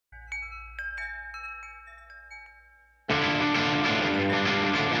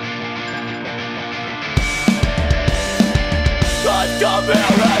Come here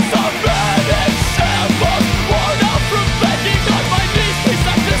as a man in shambles, worn out from begging on my knees. Please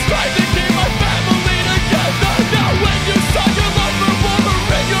stop this trying to keep my family together. Now when you saw your lover warmer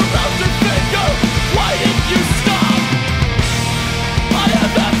in your mouth and finger, why didn't you stop? I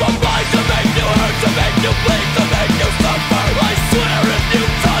have half a mind to make you hurt, to make you bleed, to make you suffer. I swear if you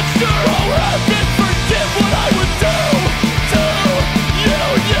touched her, oh heaven, forgive what I would do to you,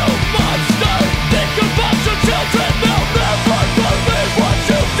 you monster. Think about your children, they'll never believe what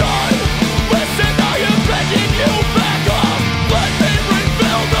you've done. Listen, I am begging you, back off. Let me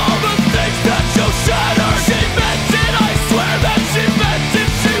rebuild all the things that you shattered. She meant it, I swear that she meant it.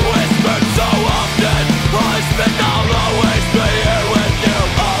 She whispered so often, husband, I'll always be here with you.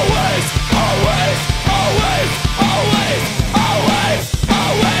 Always, always, always, always, always,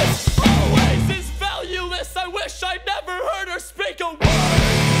 always, always is valueless. I wish I'd never heard her speak a word.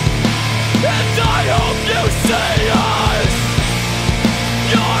 And I hope you see us,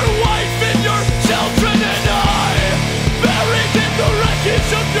 your wife and your children and I, buried in the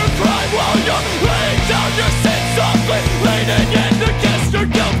wreckage of your crime, while you're laying down your sins softly, leaning in to kiss your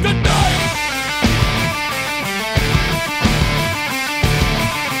guilt goodnight.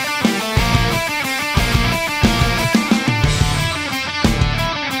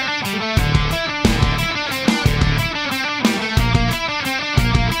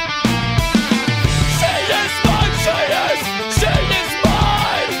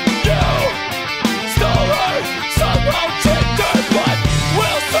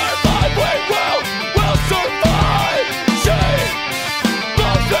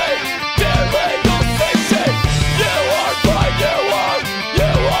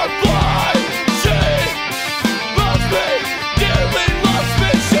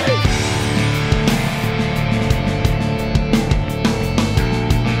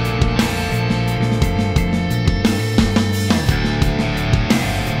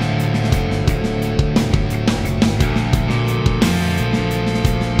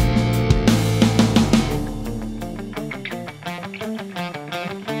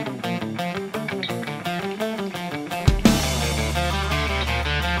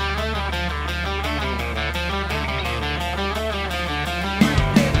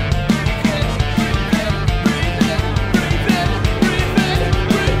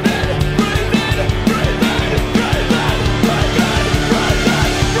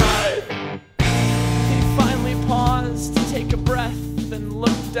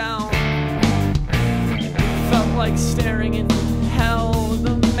 Like staring into hell.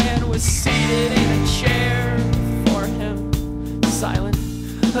 The man was seated in a chair before him, silent,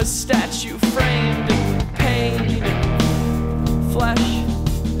 a statue framed in pain and flesh.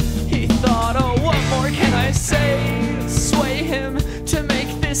 He thought, oh, what more can I say to sway him, to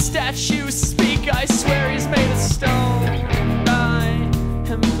make this statue speak? I swear he's made of stone, and I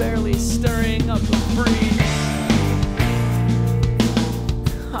am barely stirring up a breeze.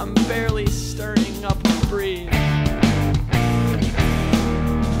 I'm barely stirring up a breeze.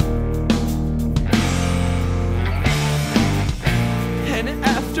 And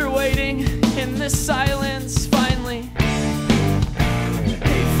after waiting in the silence, finally,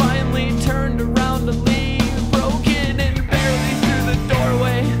 he finally turned around to leave, broken and barely through the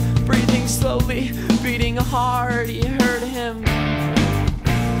doorway, breathing slowly, beating hard. He heard him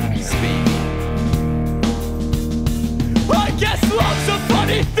speak. I guess love's a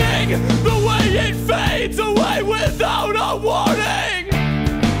funny thing, the way it fades away without a warning.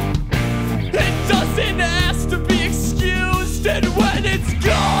 It doesn't ask to be excused, and when it's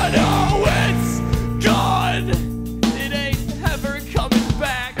gone, oh, it's gone. It ain't ever coming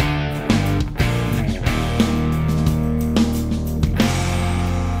back.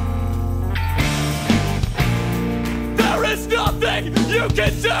 There is nothing you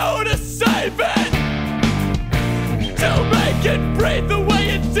can do to save it, to make it breathe the way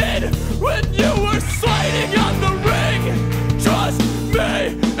it did when you were sliding on the ring. Trust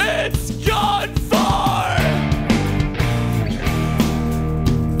me, it's gone far.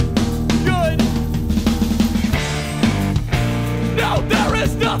 Good. Now there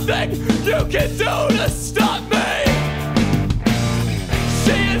is nothing you can do to stop me.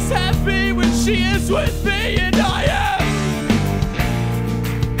 She is happy when she is with me, and